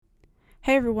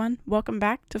Hey everyone, welcome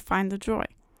back to Find the Joy.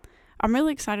 I'm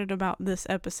really excited about this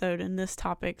episode and this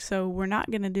topic, so we're not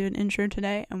going to do an intro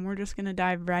today and we're just going to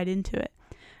dive right into it.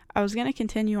 I was going to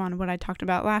continue on what I talked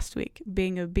about last week,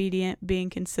 being obedient,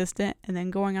 being consistent, and then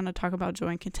going on to talk about joy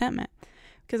and contentment.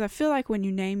 Because I feel like when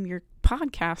you name your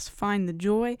podcast Find the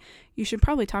Joy, you should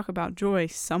probably talk about joy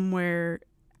somewhere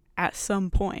at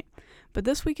some point. But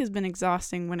this week has been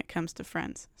exhausting when it comes to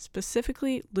friends,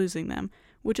 specifically losing them,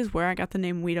 which is where I got the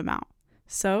name Weed 'Em Out.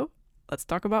 So, let's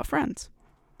talk about friends.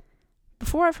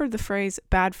 Before, I've heard the phrase,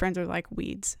 bad friends are like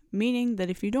weeds, meaning that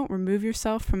if you don't remove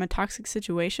yourself from a toxic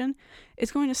situation,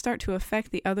 it's going to start to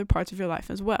affect the other parts of your life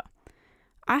as well.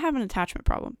 I have an attachment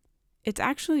problem. It's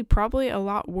actually probably a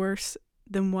lot worse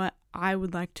than what I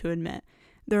would like to admit.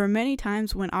 There are many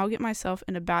times when I'll get myself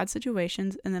into bad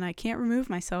situations and then I can't remove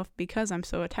myself because I'm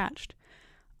so attached.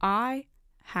 I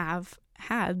have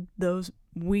had those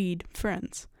weed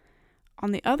friends.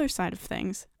 On the other side of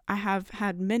things, I have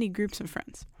had many groups of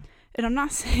friends. And I'm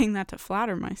not saying that to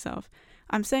flatter myself.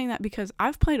 I'm saying that because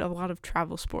I've played a lot of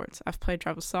travel sports. I've played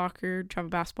travel soccer, travel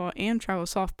basketball, and travel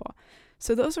softball.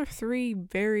 So those are three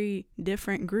very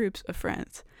different groups of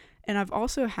friends. And I've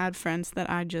also had friends that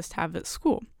I just have at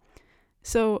school.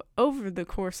 So over the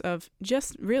course of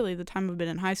just really the time I've been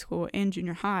in high school and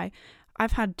junior high,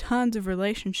 I've had tons of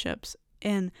relationships.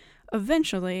 And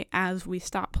eventually, as we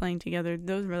stop playing together,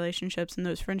 those relationships and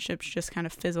those friendships just kind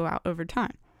of fizzle out over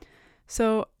time.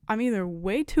 So I'm either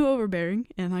way too overbearing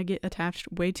and I get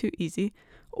attached way too easy,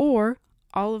 or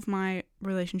all of my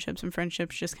relationships and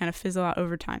friendships just kind of fizzle out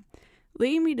over time,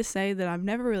 leading me to say that I've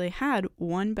never really had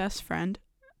one best friend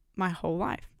my whole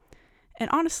life.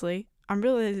 And honestly, I'm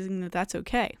realizing that that's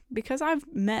okay because I've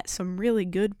met some really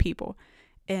good people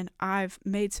and I've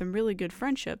made some really good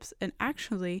friendships, and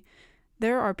actually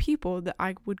there are people that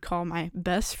I would call my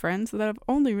best friends that I've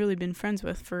only really been friends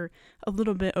with for a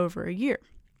little bit over a year.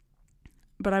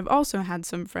 But I've also had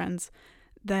some friends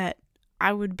that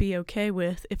I would be okay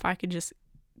with if I could just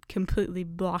completely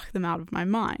block them out of my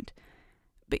mind.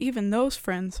 But even those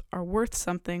friends are worth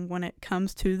something when it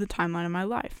comes to the timeline of my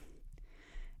life.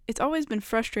 It's always been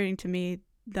frustrating to me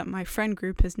that my friend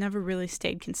group has never really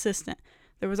stayed consistent.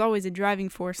 There was always a driving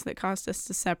force that caused us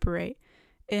to separate.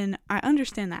 And I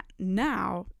understand that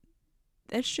now.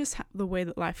 It's just the way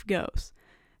that life goes.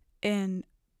 And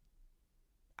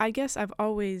I guess I've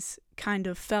always kind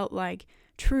of felt like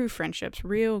true friendships,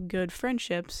 real good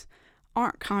friendships,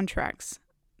 aren't contracts.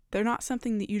 They're not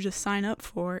something that you just sign up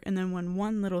for, and then when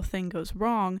one little thing goes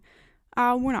wrong,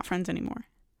 we're not friends anymore.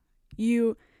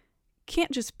 You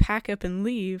can't just pack up and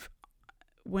leave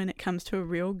when it comes to a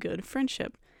real good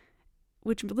friendship.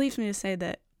 Which leads me to say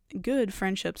that good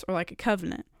friendships are like a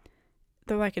covenant.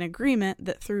 They're like an agreement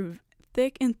that through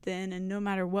thick and thin, and no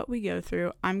matter what we go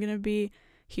through, I'm going to be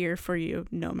here for you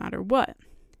no matter what.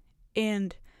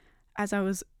 And as I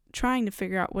was trying to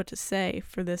figure out what to say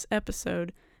for this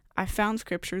episode, I found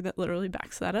scripture that literally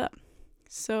backs that up.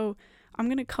 So I'm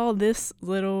going to call this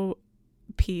little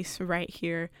piece right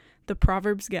here the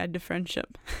Proverbs Guide to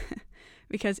Friendship.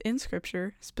 Because in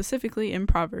scripture, specifically in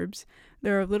Proverbs,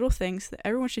 there are little things that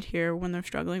everyone should hear when they're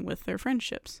struggling with their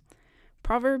friendships.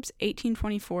 Proverbs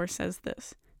 18:24 says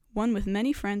this: "One with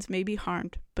many friends may be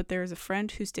harmed, but there is a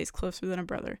friend who stays closer than a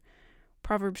brother."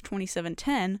 Proverbs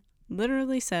 27:10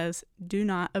 literally says, "Do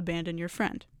not abandon your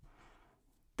friend."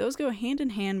 Those go hand in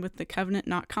hand with the covenant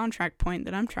not contract point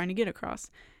that I'm trying to get across.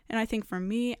 And I think for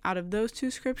me, out of those two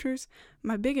scriptures,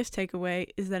 my biggest takeaway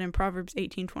is that in Proverbs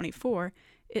 18:24,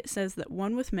 it says that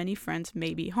one with many friends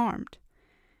may be harmed.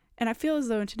 And I feel as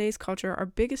though in today's culture, our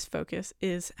biggest focus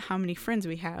is how many friends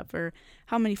we have, or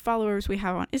how many followers we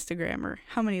have on Instagram, or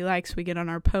how many likes we get on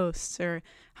our posts, or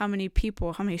how many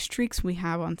streaks we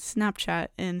have on Snapchat.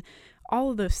 And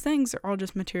all of those things are all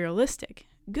just materialistic.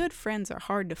 Good friends are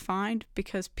hard to find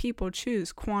because people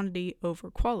choose quantity over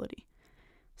quality.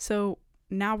 So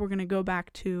now we're going to go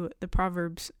back to the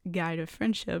Proverbs Guide of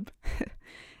Friendship.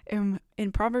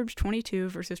 In Proverbs 22,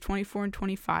 verses 24 and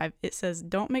 25, it says,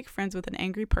 "Don't make friends with an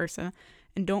angry person,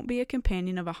 and don't be a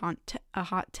companion of a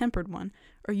hot-tempered one,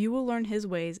 or you will learn his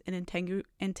ways and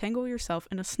entangle yourself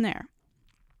in a snare."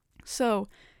 So,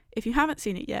 if you haven't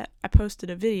seen it yet, I posted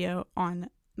a video on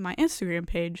my Instagram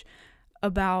page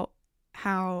about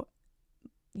how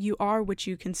you are what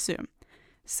you consume.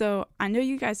 So, I know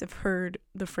you guys have heard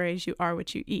the phrase, "you are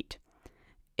what you eat."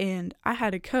 And I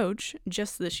had a coach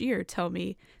just this year tell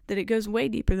me that it goes way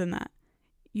deeper than that.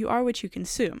 You are what you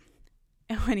consume.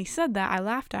 And when he said that, I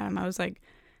laughed at him. I was like,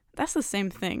 that's the same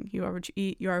thing. You are what you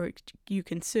eat, you are what you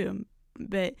consume.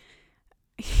 But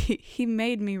he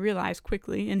made me realize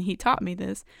quickly, and he taught me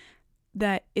this,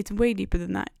 that it's way deeper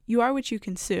than that. You are what you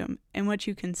consume, and what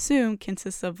you consume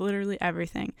consists of literally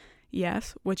everything.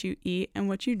 Yes, what you eat and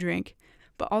what you drink,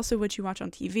 but also what you watch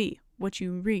on TV, what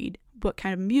you read, what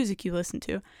kind of music you listen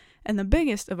to, and the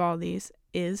biggest of all these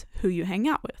is who you hang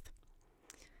out with.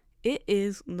 It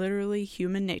is literally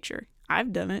human nature.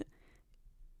 I've done it,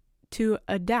 to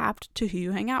adapt to who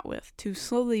you hang out with, to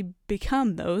slowly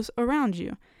become those around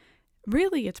you.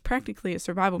 Really, it's practically a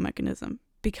survival mechanism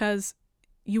because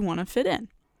you want to fit in.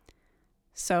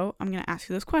 So I'm going to ask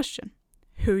you this question.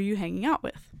 Who are you hanging out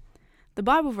with? The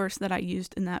Bible verse that I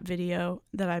used in that video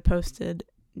that I posted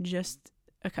just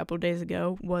a couple days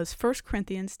ago was 1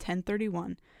 Corinthians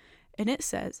 10:31, and it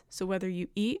says, "So whether you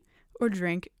eat or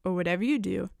drink or whatever you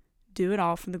do, do it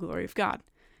all for the glory of God."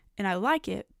 And I like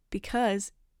it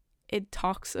because it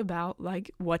talks about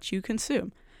like what you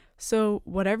consume. So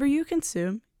whatever you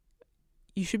consume,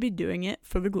 you should be doing it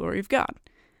for the glory of God.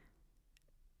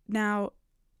 Now,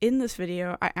 in this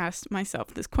video, I asked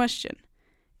myself this question.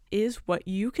 Is what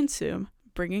you consume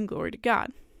bringing glory to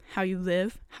God? How you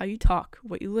live, how you talk,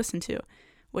 what you listen to,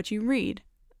 what you read,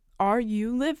 are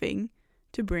you living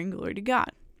to bring glory to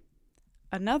God?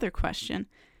 Another question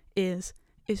is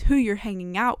who you're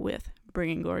hanging out with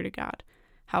bringing glory to God?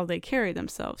 How they carry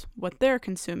themselves, what they're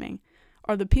consuming,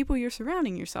 are the people you're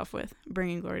surrounding yourself with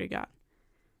bringing glory to God?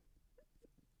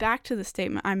 Back to the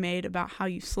statement I made about how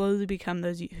you slowly become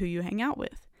those who you hang out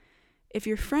with. If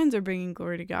your friends are bringing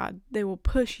glory to God, they will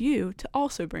push you to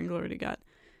also bring glory to God.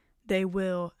 They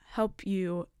will help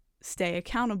you stay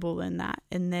accountable in that,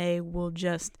 and they will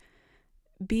just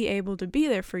be able to be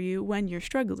there for you when you're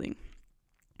struggling.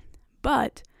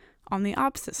 But on the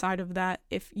opposite side of that,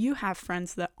 if you have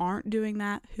friends that aren't doing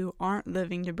that, who aren't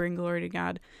living to bring glory to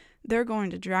God, they're going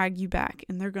to drag you back,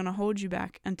 and they're going to hold you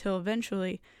back until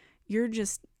eventually you're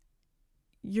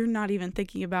not even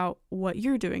thinking about what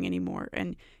you're doing anymore,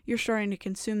 and you're starting to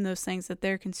consume those things that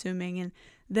they're consuming, and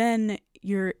then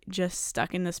you're just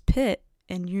stuck in this pit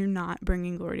and you're not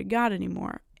bringing glory to God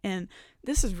anymore. And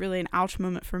this is really an ouch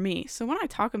moment for me. So when I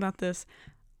talk about this,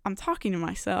 I'm talking to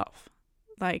myself.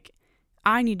 Like,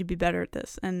 I need to be better at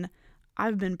this, and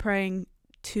I've been praying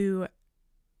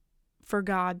for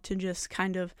God to just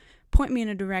kind of point me in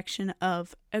a direction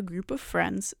of a group of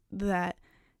friends that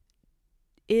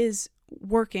is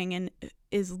working and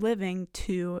is living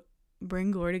to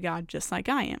bring glory to God just like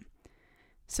I am.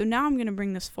 So now I'm going to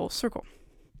bring this full circle.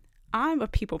 I'm a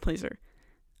people pleaser.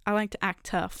 I like to act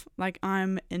tough, like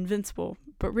I'm invincible,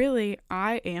 but really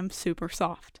I am super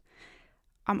soft.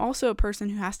 I'm also a person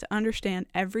who has to understand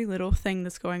every little thing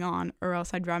that's going on, or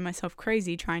else I drive myself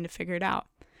crazy trying to figure it out.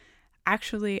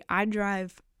 Actually, I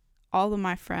drive all of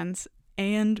my friends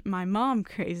and my mom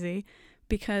crazy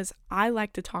because I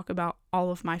like to talk about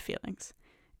all of my feelings,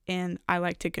 and I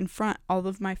like to confront all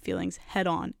of my feelings head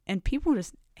on, and people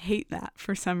just hate that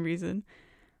for some reason.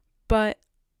 But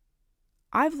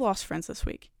I've lost friends this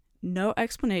week. No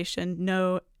explanation,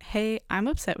 no, hey, I'm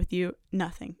upset with you,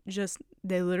 nothing.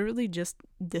 They literally just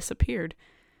disappeared.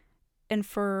 And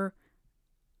for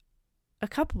a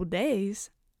couple days,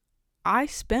 I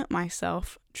spent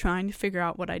myself trying to figure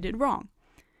out what I did wrong.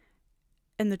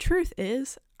 And the truth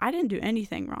is, I didn't do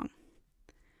anything wrong.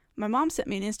 My mom sent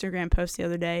me an Instagram post the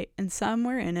other day, and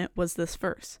somewhere in it was this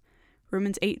verse,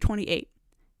 Romans 8:28.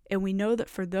 And we know that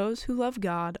for those who love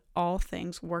God, all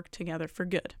things work together for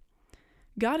good.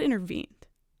 God intervened.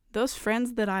 Those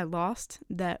friends that I lost,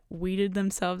 that weeded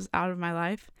themselves out of my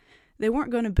life, they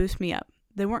weren't going to boost me up.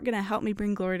 They weren't going to help me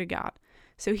bring glory to God.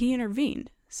 So he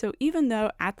intervened. So even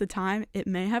though at the time it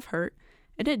may have hurt,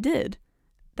 and it did,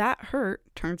 that hurt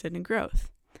turns into growth.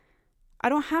 I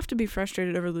don't have to be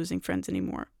frustrated over losing friends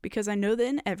anymore, because I know that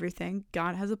in everything,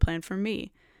 God has a plan for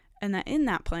me, and that in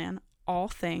that plan, all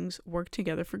things work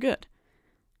together for good.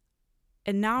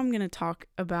 And now I'm going to talk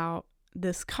about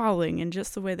this calling and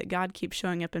just the way that God keeps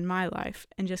showing up in my life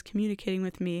and just communicating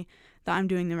with me that I'm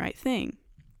doing the right thing.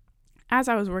 As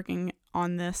I was working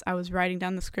on this, I was writing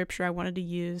down the scripture I wanted to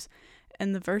use,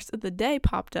 and the verse of the day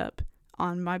popped up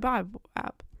on my Bible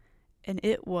app, and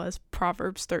it was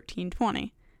Proverbs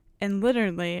 13:20. And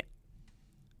literally,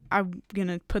 I'm going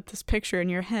to put this picture in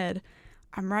your head.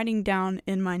 I'm writing down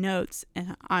in my notes,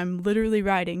 and I'm literally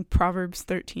writing Proverbs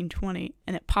 13:20,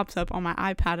 and it pops up on my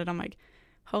iPad, and I'm like,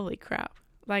 holy crap.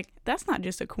 Like, that's not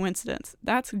just a coincidence.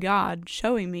 That's God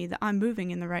showing me that I'm moving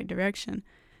in the right direction.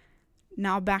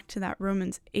 Now back to that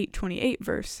Romans 8:28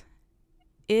 verse.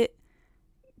 It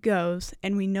goes,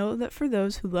 and we know that for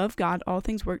those who love God, all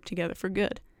things work together for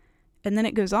good. And then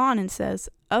it goes on and says,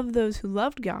 of those who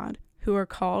loved God, who are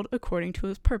called according to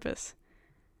his purpose.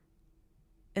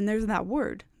 And there's that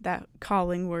word, that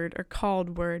calling word or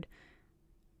called word.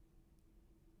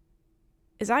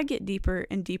 As I get deeper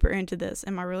and deeper into this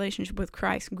and my relationship with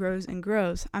Christ grows and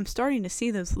grows, I'm starting to see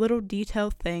those little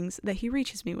detailed things that he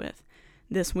reaches me with.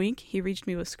 This week, he reached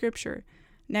me with scripture.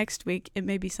 Next week, it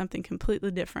may be something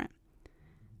completely different.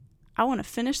 I want to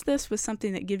finish this with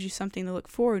something that gives you something to look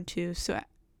forward to, so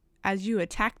as you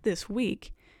attack this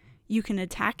week, you can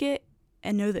attack it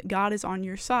and know that God is on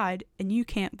your side and you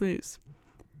can't lose.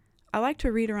 I like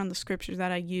to read around the scriptures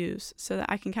that I use so that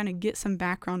I can kind of get some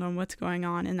background on what's going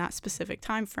on in that specific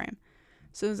time frame.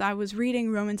 So as I was reading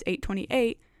Romans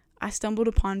 8:28, I stumbled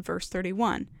upon verse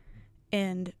 31.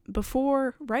 And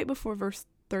right before verse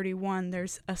 31,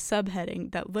 there's a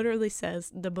subheading that literally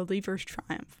says, the believer's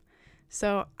triumph.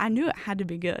 So I knew it had to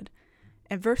be good.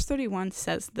 And verse 31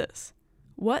 says this: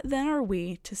 "What then are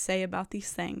we to say about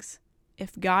these things?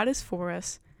 If God is for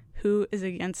us, who is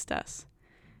against us?"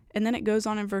 And then it goes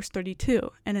on in verse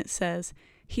 32, and it says,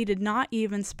 "He did not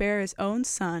even spare his own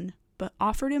son, but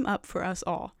offered him up for us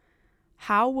all.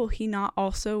 How will he not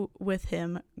also with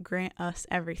him grant us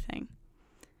everything?"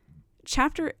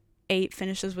 Chapter 8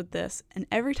 finishes with this, and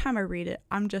every time I read it,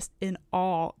 I'm just in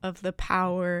awe of the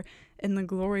power and the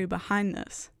glory behind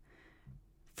this.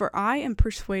 "For I am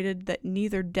persuaded that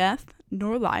neither death,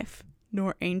 nor life,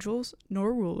 nor angels,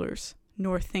 nor rulers,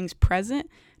 nor things present,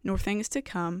 nor things to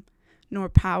come, nor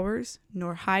powers,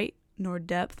 nor height, nor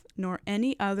depth, nor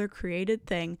any other created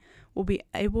thing will be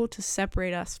able to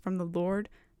separate us from the Lord,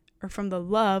 or from the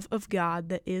love of God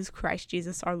that is Christ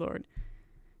Jesus our Lord."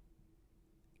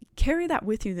 Carry that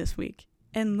with you this week,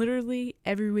 and literally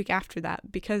every week after that,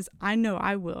 because I know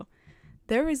I will.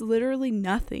 There is literally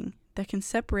nothing that can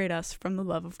separate us from the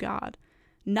love of God.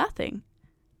 Nothing.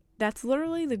 That's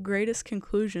literally the greatest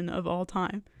conclusion of all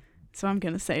time. So I'm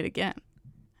going to say it again.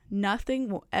 Nothing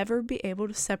will ever be able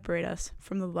to separate us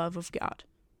from the love of God.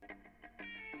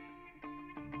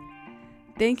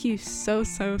 Thank you so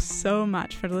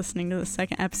much for listening to the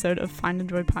second episode of Find and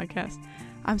Joy Podcast.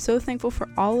 I'm so thankful for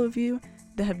all of you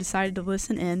that have decided to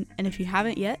listen in, and if you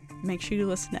haven't yet, make sure you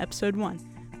listen to episode 1.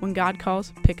 When God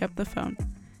calls, pick up the phone.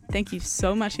 Thank you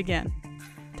so much again.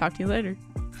 Talk to you later.